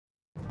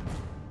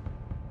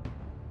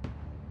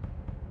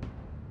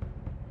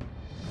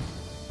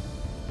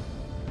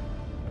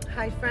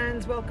Hi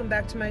friends, welcome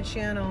back to my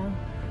channel.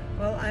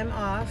 Well, I'm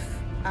off.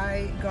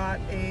 I got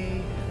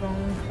a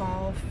phone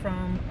call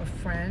from a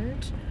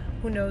friend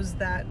who knows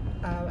that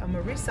I'm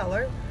a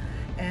reseller,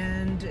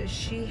 and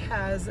she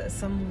has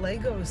some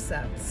Lego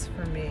sets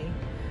for me.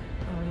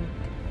 I'm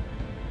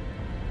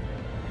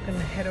gonna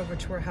head over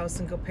to her house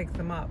and go pick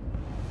them up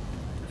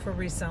for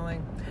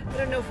reselling. I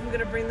don't know if I'm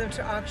gonna bring them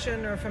to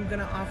auction or if I'm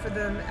gonna offer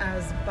them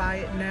as buy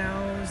it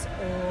nows,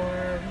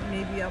 or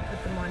maybe I'll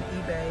put them on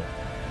eBay.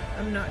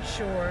 I'm not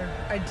sure.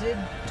 I did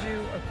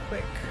do a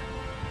quick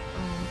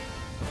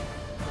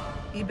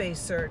eBay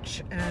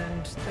search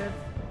and they're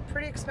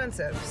pretty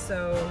expensive,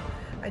 so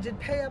I did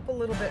pay up a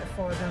little bit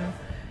for them.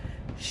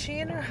 She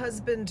and her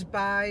husband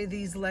buy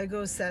these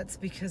Lego sets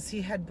because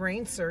he had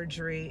brain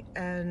surgery,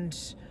 and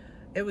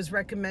it was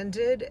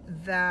recommended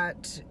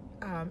that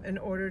in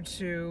order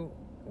to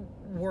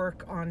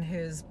work on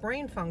his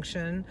brain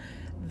function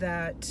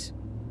that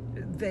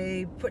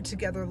they put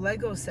together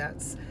Lego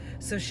sets.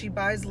 So she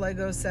buys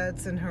Lego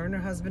sets and her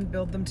husband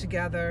build them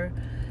together,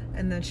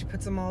 and then she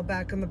puts them all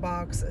back in the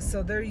box.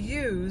 So they're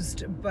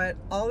used, but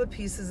all the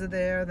pieces are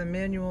there, the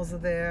manuals are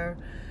there,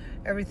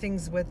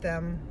 everything's with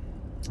them.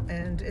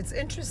 And it's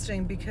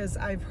interesting because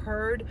I've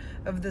heard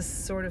of this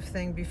sort of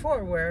thing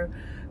before where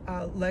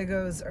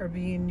Legos are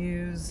being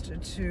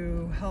used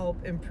to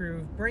help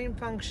improve brain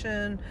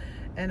function.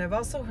 And I've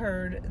also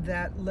heard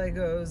that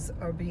Legos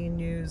are being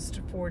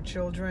used for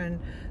children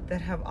that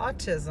have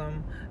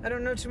autism. I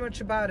don't know too much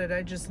about it.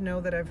 I just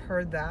know that I've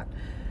heard that.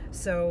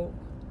 So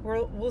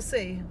we'll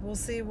see. We'll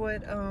see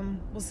what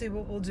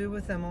we'll do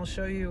with them. I'll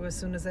show you as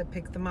soon as I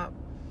pick them up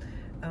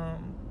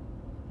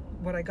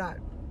what I got.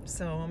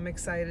 So I'm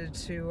excited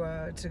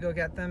to go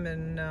get them,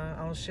 and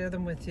I'll share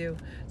them with you.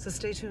 So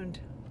stay tuned.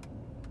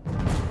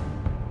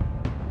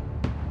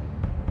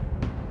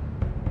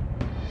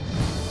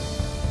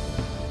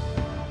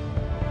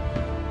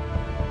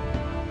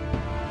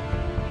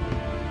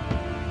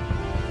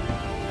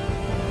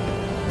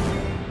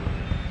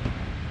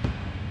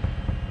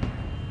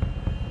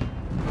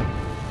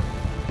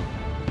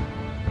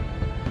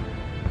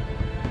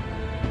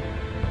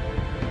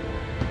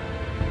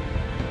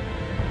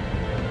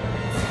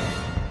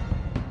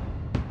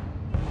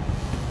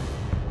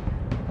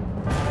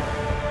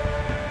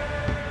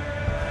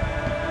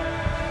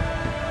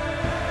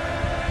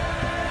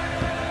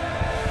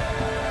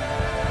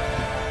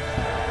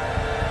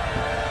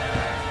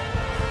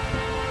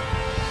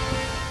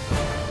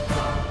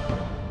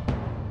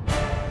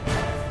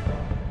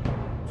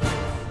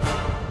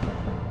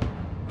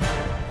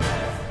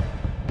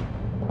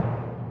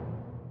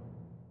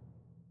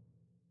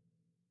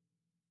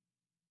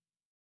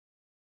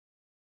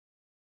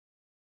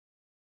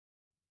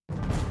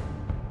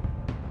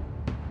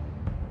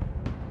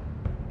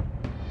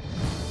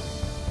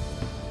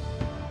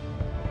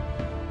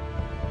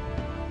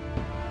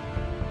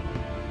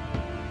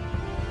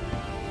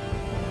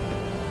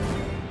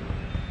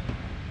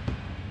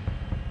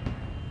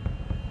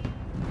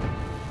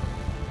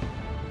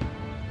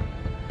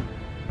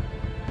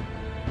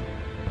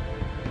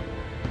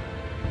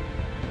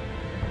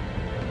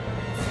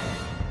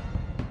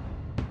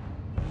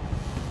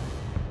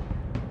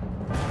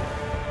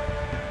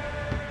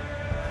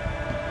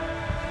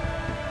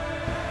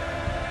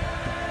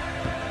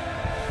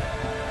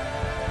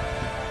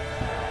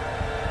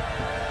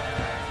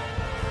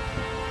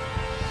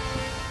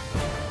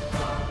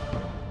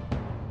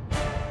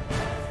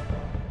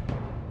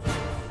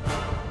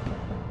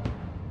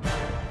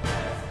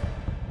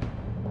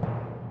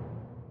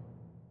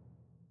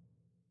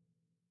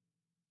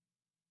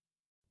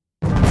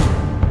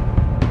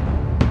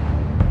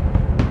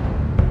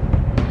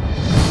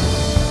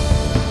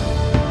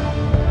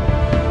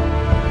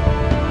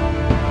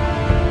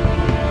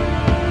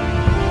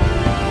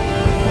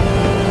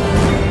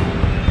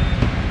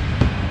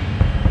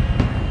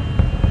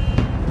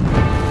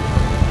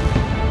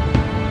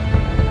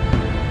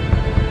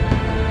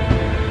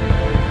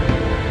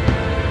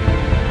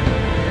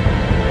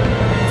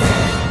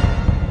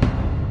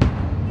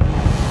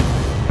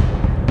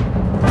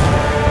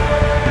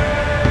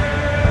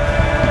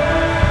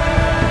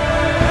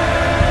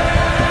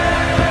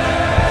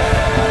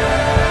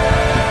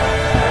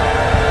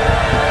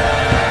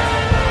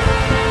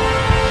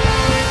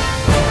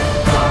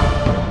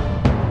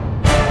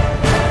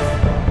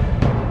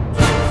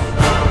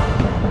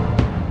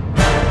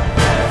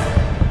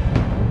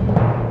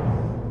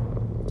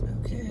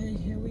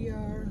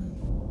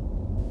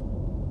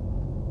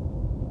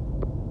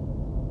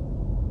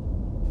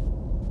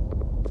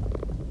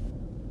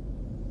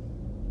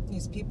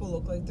 These people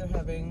look like they're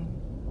having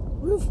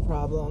roof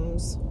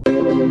problems.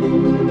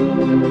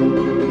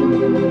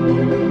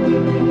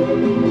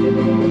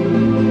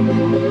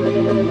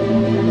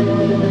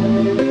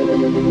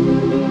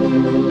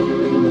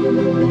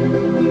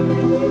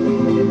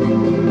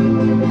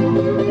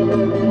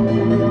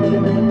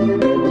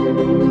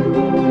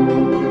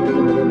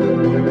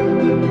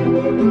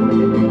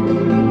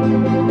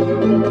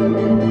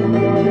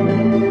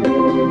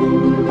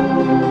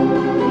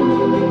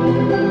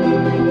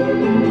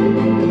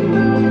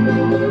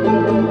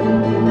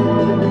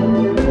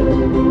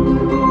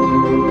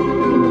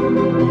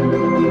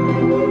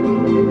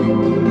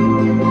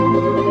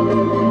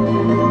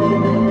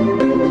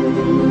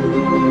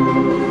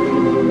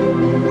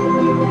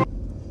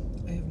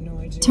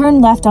 Turn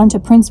left onto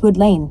Princewood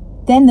Lane.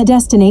 Then the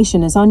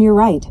destination is on your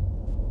right. Turn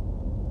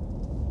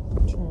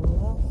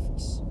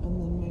left, and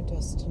then my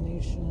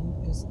destination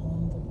is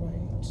on the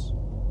right.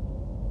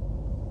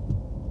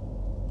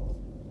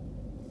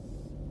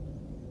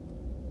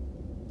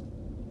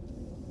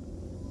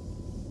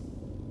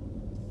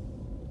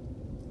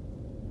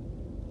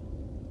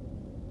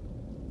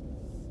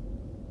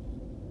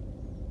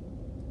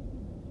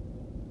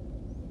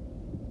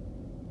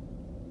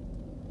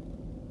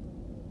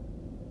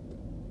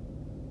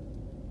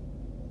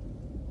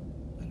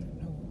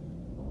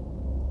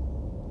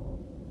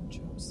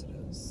 House it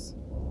is.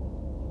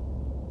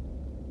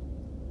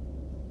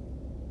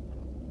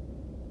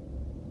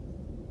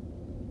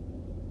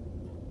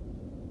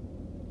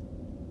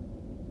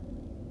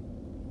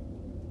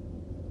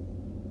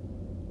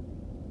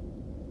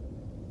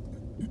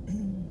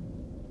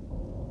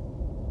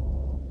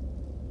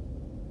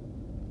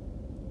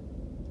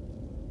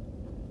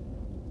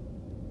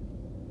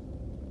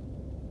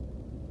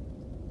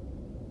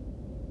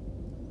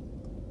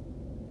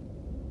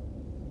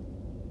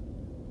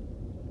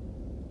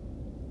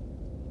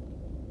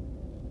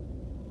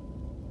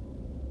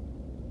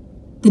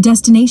 The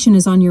destination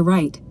is on your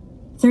right.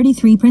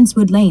 33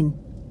 Princewood Lane.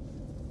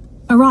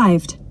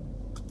 Arrived.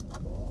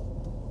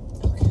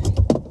 Okay.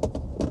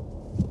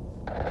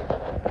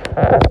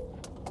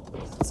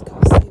 Let's go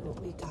see what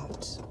we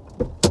got.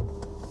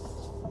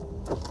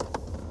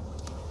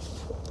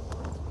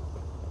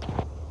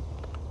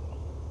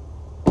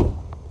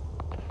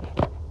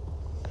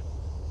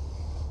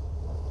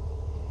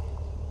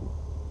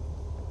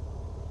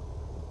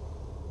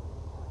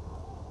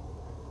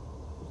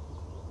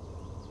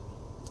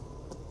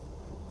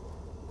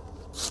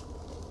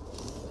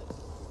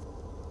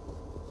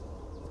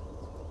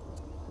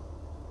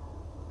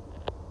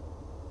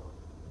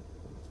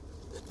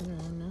 I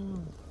don't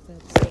know.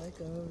 That's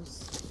Legos.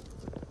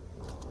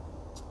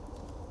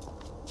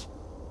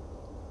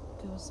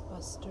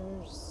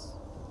 Ghostbusters.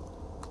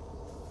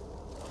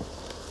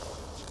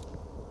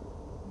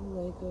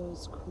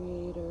 Legos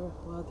Creator.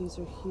 Wow, these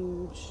are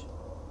huge.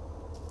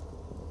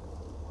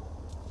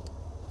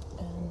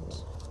 And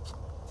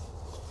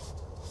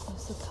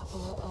there's a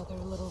couple of other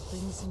little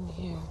things in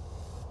here.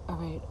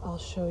 Alright, I'll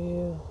show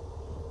you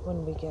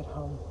when we get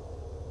home.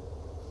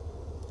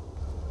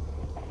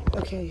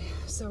 Okay,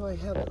 so I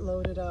have it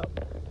loaded up.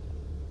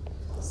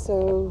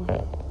 So,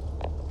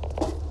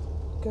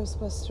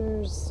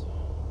 Ghostbusters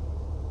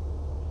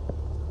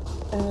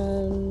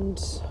and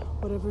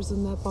whatever's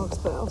in that box,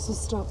 but I also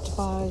stopped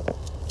by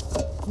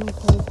my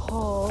friend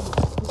Paul,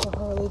 who's a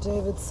Harley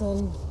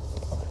Davidson,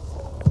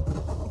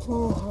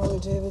 former Harley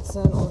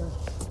Davidson, or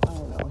I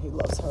don't know, he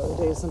loves Harley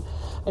Davidson.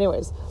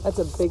 Anyways, that's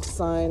a big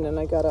sign, and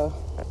I got a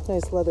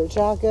nice leather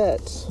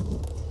jacket,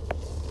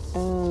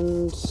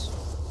 and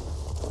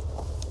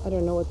I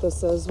don't know what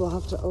this is. We'll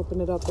have to open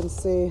it up and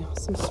see.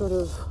 Some sort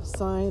of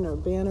sign or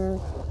banner.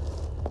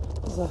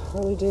 There's a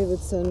Harley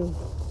Davidson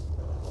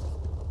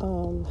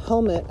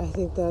helmet, I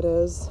think that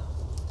is.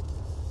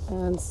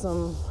 And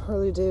some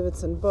Harley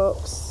Davidson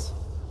books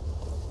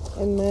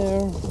in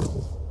there.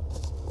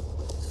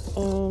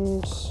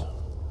 And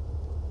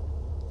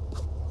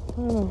I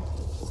don't know.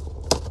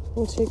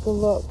 We'll take a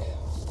look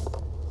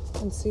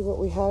and see what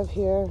we have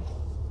here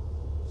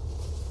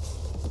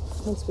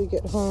once we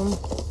get home.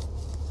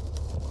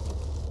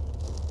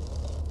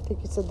 I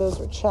think you said those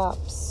were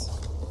chaps.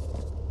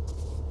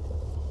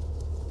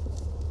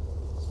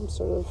 Some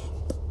sort of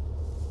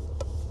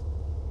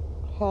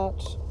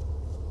hat,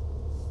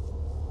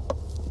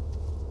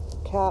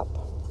 cap,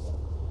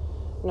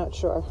 not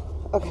sure.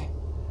 Okay.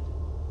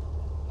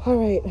 All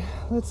right,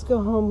 let's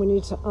go home. We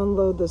need to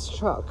unload this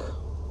truck.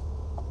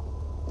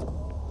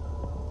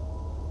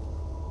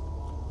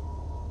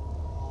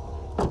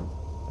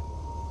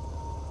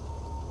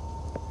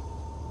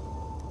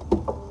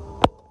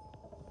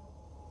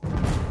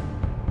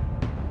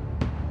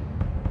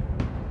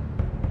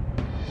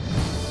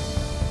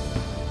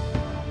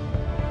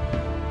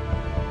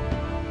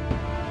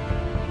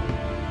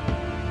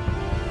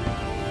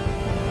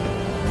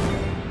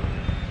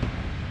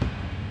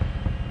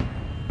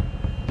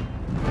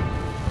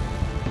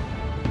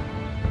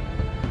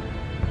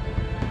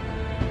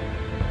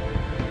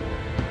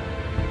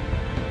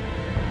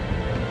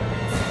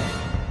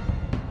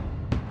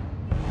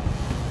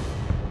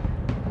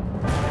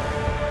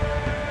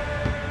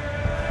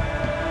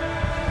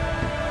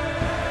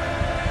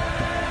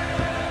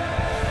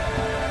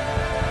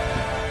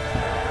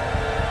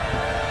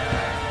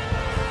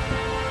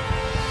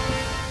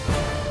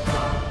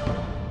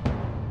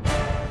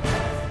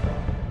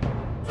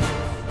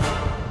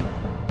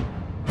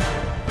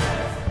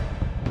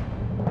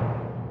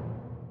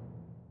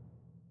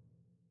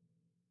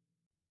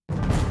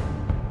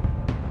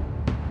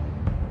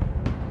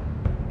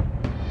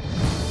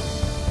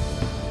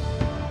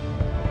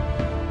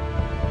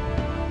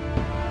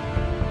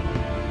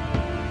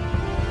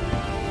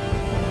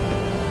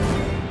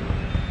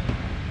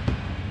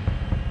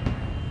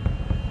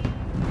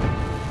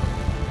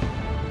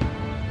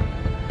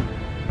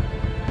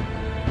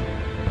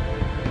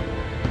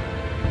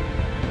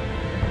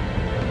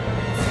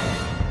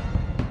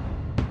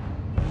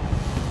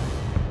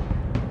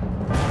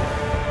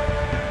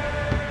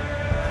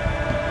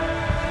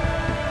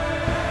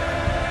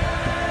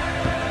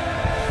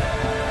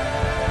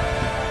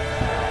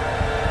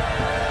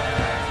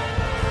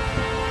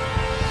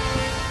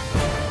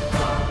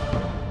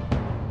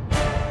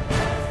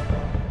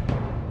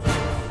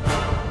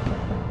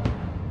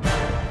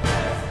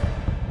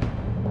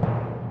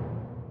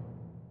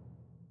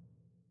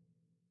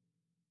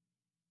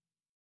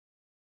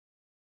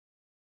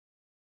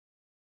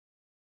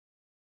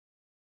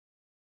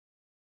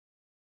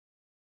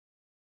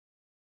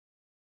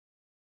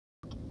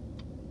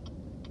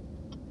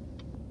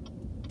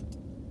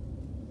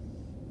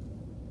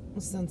 The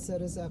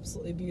sunset is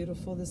absolutely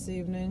beautiful this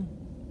evening.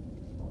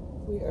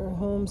 We are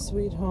home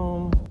sweet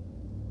home.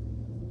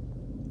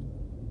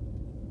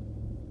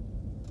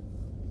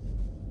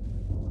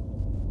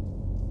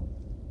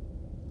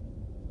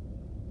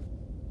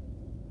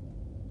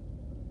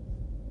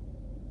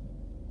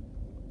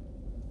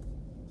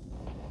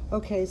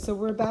 Okay, so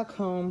we're back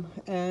home,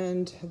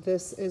 and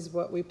this is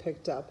what we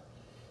picked up.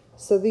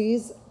 So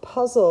these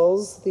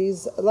puzzles,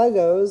 these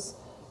Legos,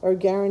 are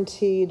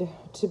guaranteed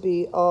to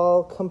be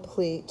all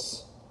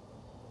complete.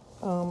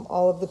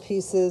 All of the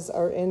pieces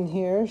are in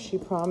here. She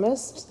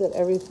promised that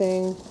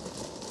everything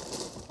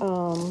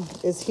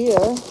is here.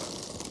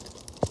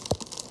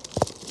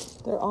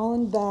 They're all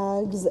in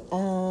bags,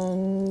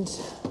 and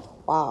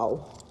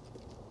wow,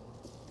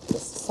 the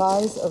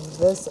size of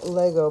this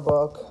Lego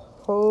book.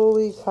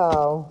 Holy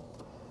cow,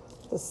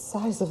 the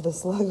size of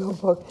this Lego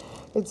book.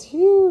 It's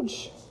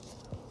huge.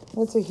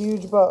 It's a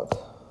huge book.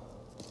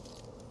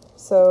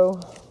 So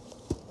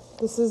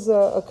this is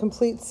a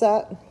complete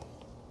set.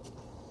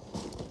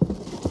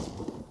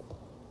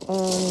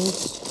 And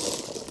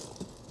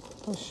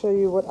I'll show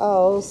you what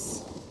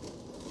else.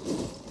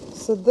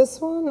 So this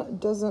one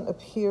doesn't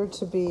appear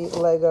to be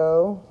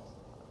Lego.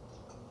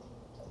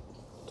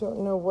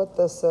 Don't know what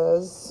this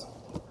is.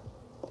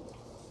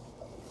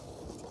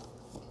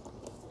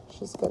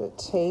 She's got it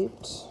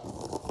taped.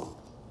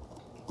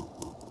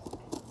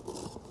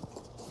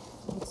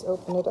 Let's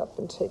open it up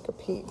and take a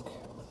peek.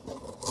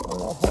 And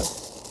that has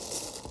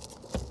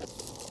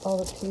all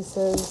the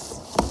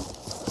pieces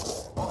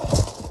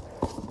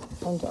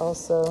and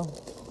also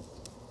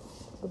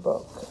the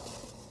book.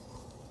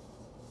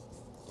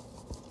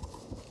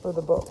 Or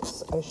the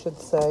books, I should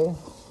say.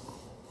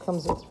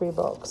 Comes with 3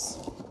 books.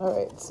 All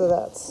right, so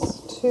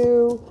that's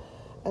 2.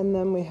 And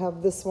then we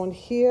have this one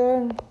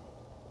here,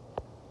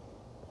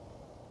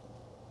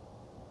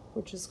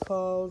 which is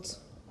called,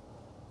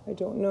 I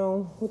don't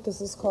know what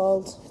this is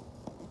called.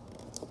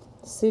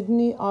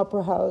 Sydney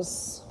Opera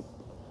House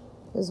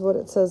is what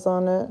it says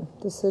on it.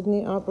 The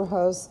Sydney Opera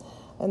House.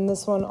 And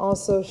this one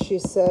also, she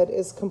said,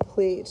 is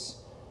complete.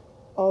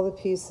 All the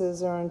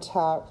pieces are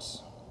intact.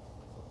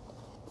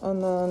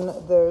 And then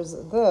there's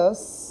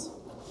this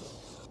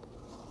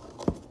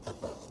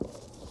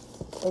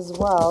as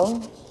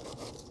well.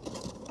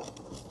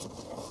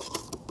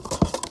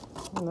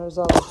 And there's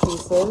all the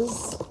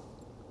pieces.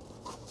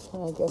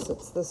 And I guess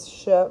it's this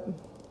ship.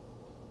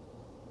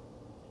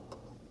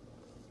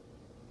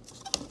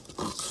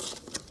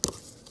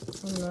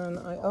 And then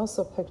I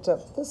also picked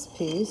up this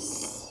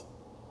piece,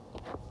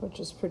 which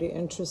is pretty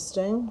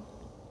interesting.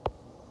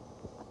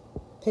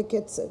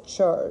 Pickets at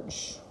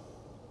charge.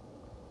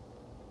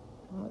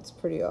 Well, that's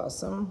pretty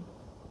awesome.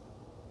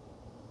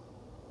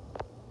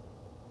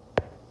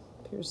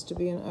 Appears to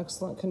be in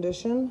excellent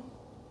condition.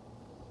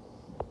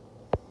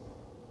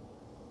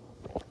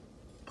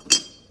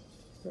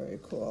 Very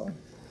cool.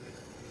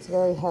 It's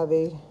very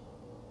heavy.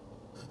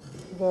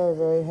 Very,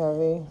 very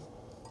heavy.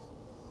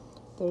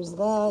 There's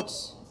that,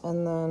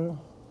 and then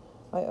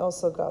I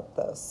also got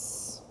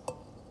this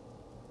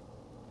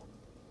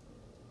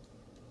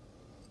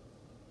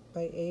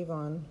by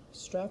Avon.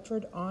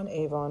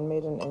 Stratford-on-Avon,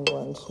 made in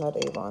England, not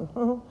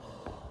Avon.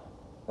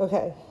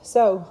 Okay,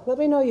 so let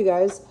me know, you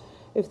guys,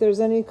 if there's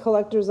any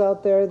collectors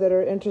out there that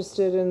are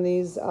interested in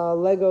these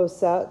Lego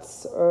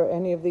sets or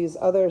any of these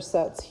other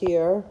sets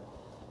here.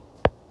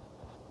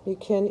 You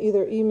can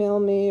either email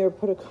me or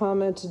put a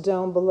comment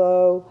down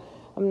below.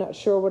 I'm not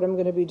sure what I'm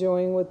going to be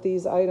doing with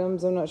these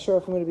items. I'm not sure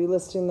if I'm going to be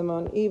listing them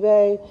on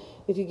eBay.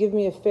 If you give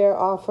me a fair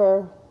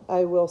offer,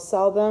 I will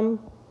sell them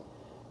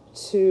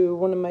to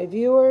one of my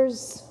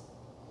viewers.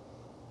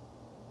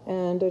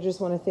 And I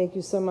just want to thank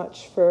you so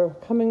much for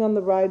coming on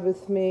the ride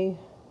with me.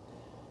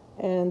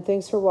 And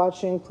thanks for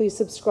watching. Please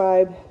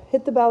subscribe,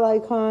 hit the bell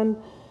icon,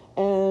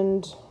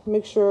 and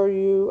make sure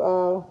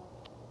you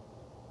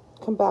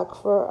come back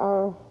for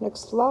our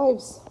next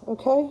lives,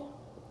 okay?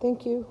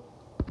 Thank you.